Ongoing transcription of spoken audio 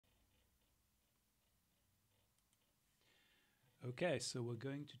Okay, so we're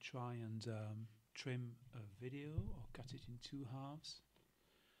going to try and trim a video or cut it in two halves,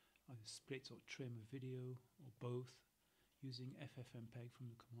 either split or trim a video or both using ffmpeg from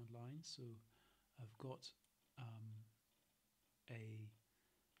the command line. So I've got a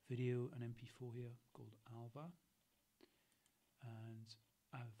video, an MP4 here called Alva, and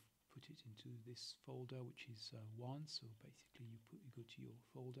I've put it into this folder, which is 1. So basically you go to your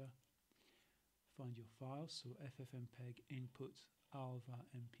folder, find your file, so ffmpeg input alva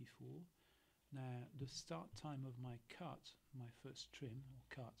mp4. Now the start time of my cut, my first trim or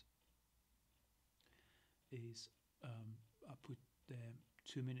cut, is I put there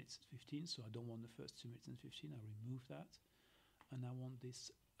 2 minutes 15, so I don't want the first 2 minutes and 15, I remove that, and I want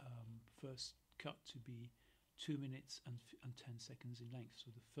this first cut to be 2 minutes and 10 seconds in length. So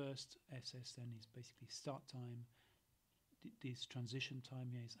the first SS then is basically start time. This transition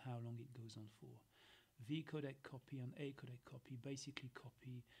time here is how long it goes on for. V codec copy and A codec copy basically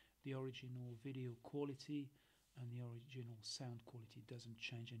copy the original video quality and the original sound quality. It doesn't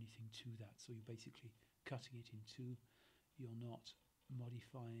change anything to that. So you're basically cutting it in two. You're not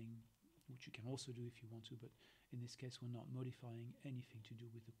modifying, which you can also do if you want to, but in this case we're not modifying anything to do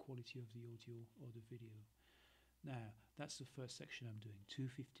with the quality of the audio or the video. Now that's the first section I'm doing,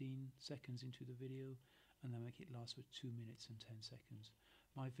 2:15 seconds into the video, and I make it last for 2 minutes and 10 seconds.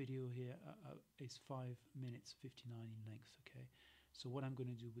 My video here is 5 minutes 59 in length. Okay, so what I'm going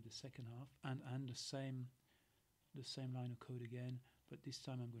to do with the second half, and the same line of code again, but this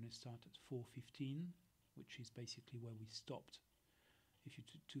time I'm going to start at 4:15, which is basically where we stopped. If you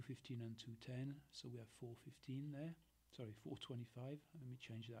do 2:15 and 2:10, so we have 4:15 there. Sorry, 4:25. Let me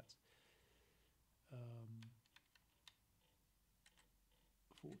change that.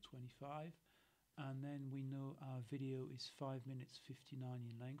 4:25. And then we know our video is 5 minutes 59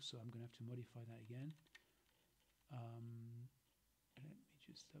 in length, so I'm going to have to modify that again. Let me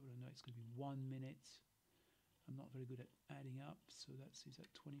just have a look. No, it's going to be 1 minute. I'm not very good at adding up, so is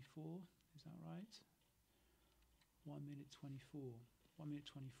that 24? Is that right? 1 minute 24. 1 minute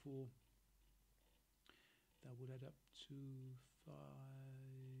 24. That would add up to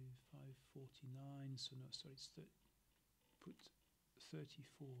 5:49. So no, sorry, it's put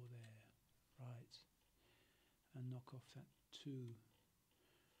 34 there. Right, and knock off that 2.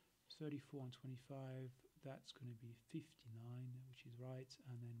 34 and 25, that's going to be 59, which is right,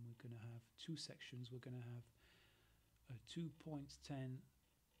 and then we're going to have two sections. We're going to have a 2.10,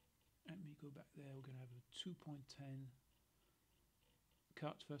 let me go back there, we're going to have a 2.10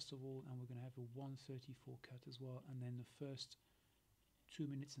 cut first of all, and we're going to have a 1:34 cut as well, and then the first 2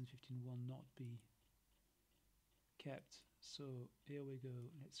 minutes and 15 will not be kept. So here we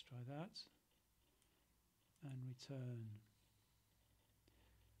go, let's try that and return.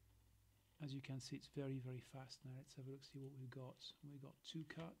 As you can see, it's very, very fast. Now let's have a look, see what we've got. We've got 2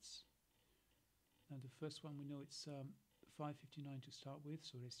 cuts. Now the first one, we know it's 5:59 to start with,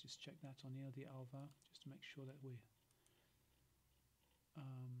 so let's just check that on here, the alva, just to make sure that we're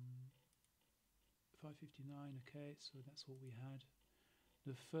 5:59. okay, so that's what we had.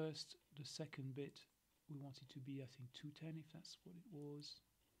 The second bit, we want it to be, I think, 2:10, if that's what it was.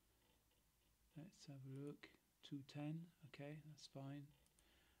 Let's have a look. 2:10, okay, that's fine.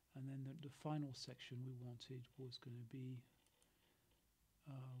 And then the final section we wanted was going to be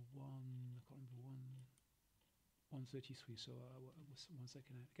 1:33. So was 1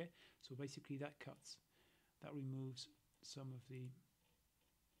 second out. Okay, so basically that removes some of the.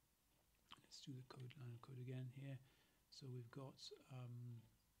 Let's do the line of code again here. So we've got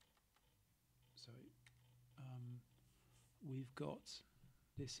we've got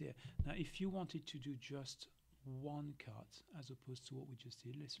this here. Now if you wanted to do just one cut as opposed to what we just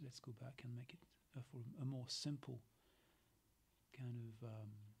did, let's go back and make it for a more simple kind of a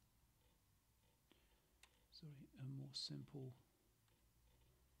more simple,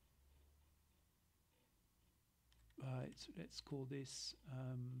 right, so let's call this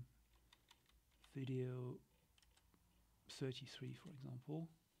video 33, for example.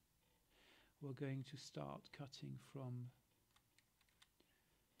 We're going to start cutting from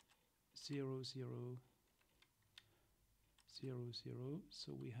 0, 0, 0, 0.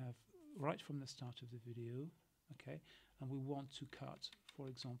 So we have right from the start of the video, okay, and we want to cut, for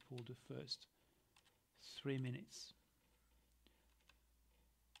example, the first 3 minutes.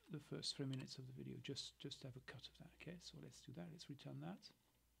 The first 3 minutes of the video, just have a cut of that. Okay, so let's do that. Let's return that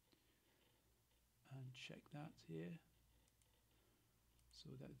and check that here. So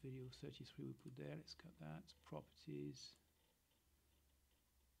that video 33 we put there, let's cut that. Properties,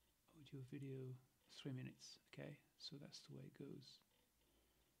 audio video, 3 minutes. Okay, so that's the way it goes.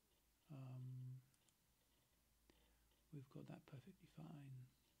 we've got that perfectly fine.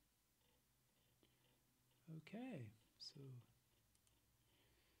 Okay, so